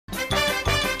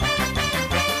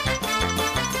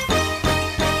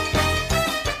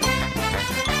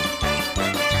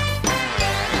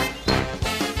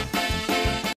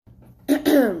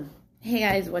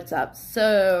Hey guys, what's up?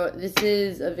 So this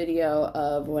is a video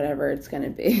of whatever it's gonna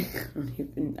be. I don't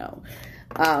even know.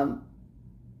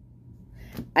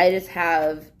 I just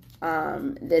have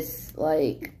this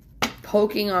like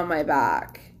poking on my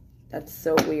back. That's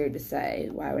so weird to say.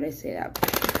 Why would I say that?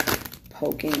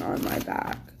 Poking on my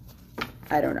back.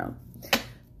 I don't know.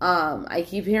 I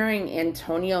keep hearing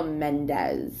Antonio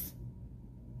Mendez.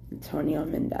 Antonio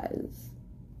Mendez.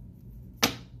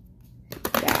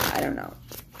 Yeah, I don't know.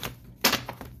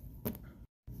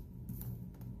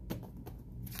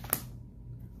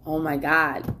 Oh my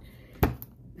God.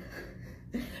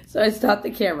 So I stopped the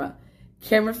camera.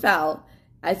 Camera fell.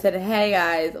 I said, hey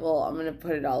guys. Well, I'm going to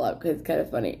put it all up because it's kind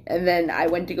of funny. And then I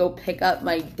went to go pick up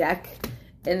my deck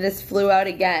and this flew out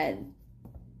again.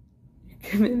 Your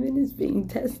commitment is being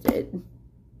tested.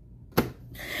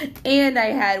 And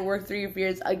I had work through your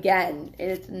fears again.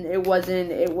 It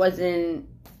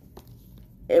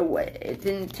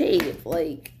didn't tape.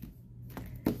 Like,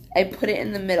 I put it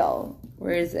in the middle.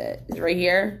 Where is it? Is it right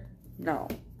here? No.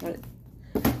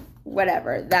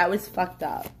 Whatever. That was fucked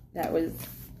up. That was...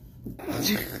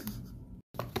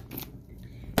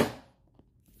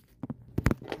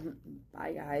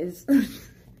 Bye, guys.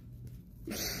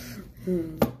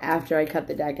 After I cut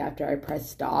the deck, after I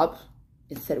pressed stop,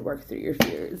 it said work through your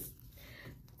fears.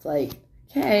 It's like,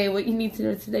 okay, what you need to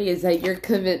know today is that your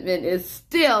commitment is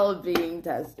still being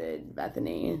tested,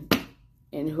 Bethany.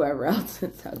 And whoever else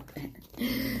is out there.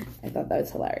 I thought that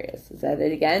was hilarious. Is that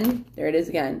it again? There it is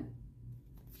again.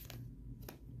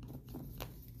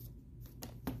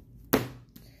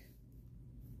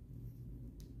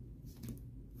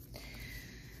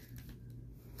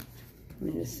 Let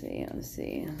me just see. Let's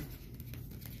see.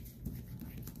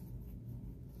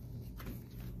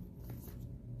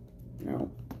 No.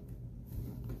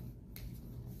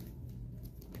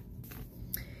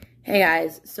 Hey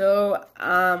guys, so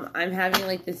I'm having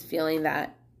like this feeling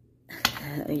that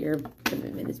your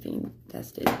commitment is being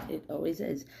tested. It always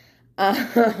is.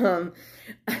 I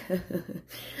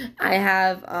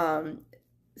have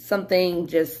something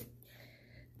just...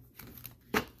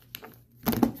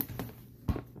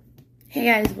 Hey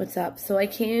guys, what's up? So I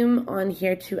came on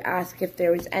here to ask if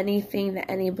there was anything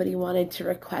that anybody wanted to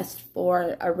request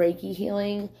for a Reiki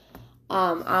healing.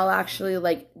 I'll actually,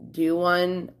 like, do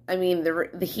one. I mean,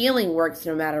 the healing works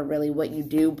no matter really what you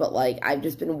do, but, like, I've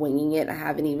just been winging it. I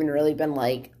haven't even really been,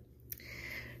 like,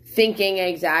 thinking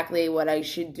exactly what I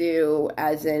should do,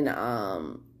 as in,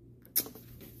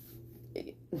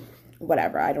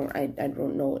 whatever. I don't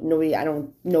know. I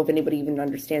don't know if anybody even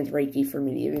understands Reiki for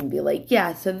me to even be like,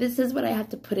 yeah, so this is what I have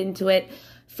to put into it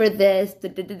for this,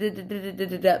 and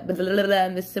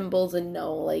the symbols, and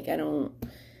no, like, I don't,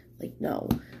 like, no.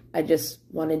 I just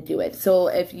want to do it. So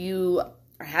if you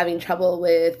are having trouble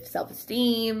with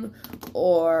self-esteem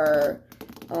or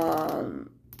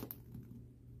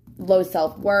low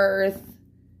self-worth,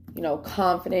 you know,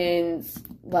 confidence,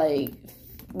 like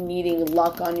needing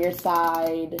luck on your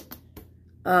side,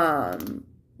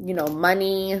 you know,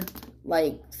 money,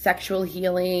 like sexual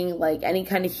healing, like any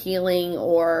kind of healing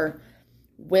or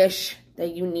wish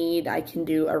that you need, I can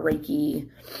do a Reiki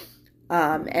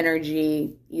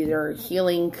energy, either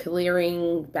healing,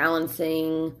 clearing,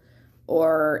 balancing,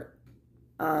 or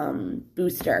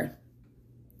booster.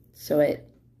 So it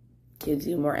gives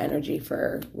you more energy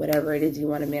for whatever it is you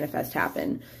want to manifest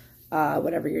happen,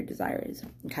 whatever your desire is.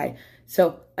 Okay,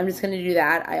 so I'm just going to do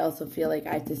that. I also feel like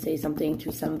I have to say something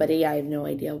to somebody. I have no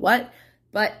idea what,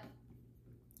 but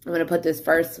I'm going to put this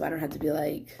first so I don't have to be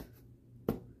like,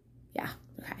 yeah,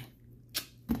 okay.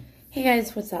 Hey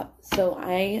guys, what's up? So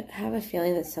I have a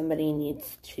feeling that somebody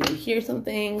needs to hear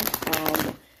something.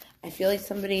 I feel like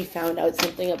somebody found out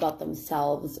something about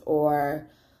themselves or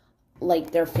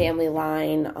like their family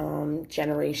line,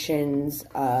 generations,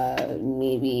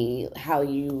 maybe how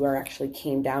you actually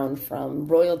came down from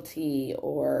royalty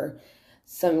or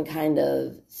some kind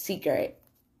of secret.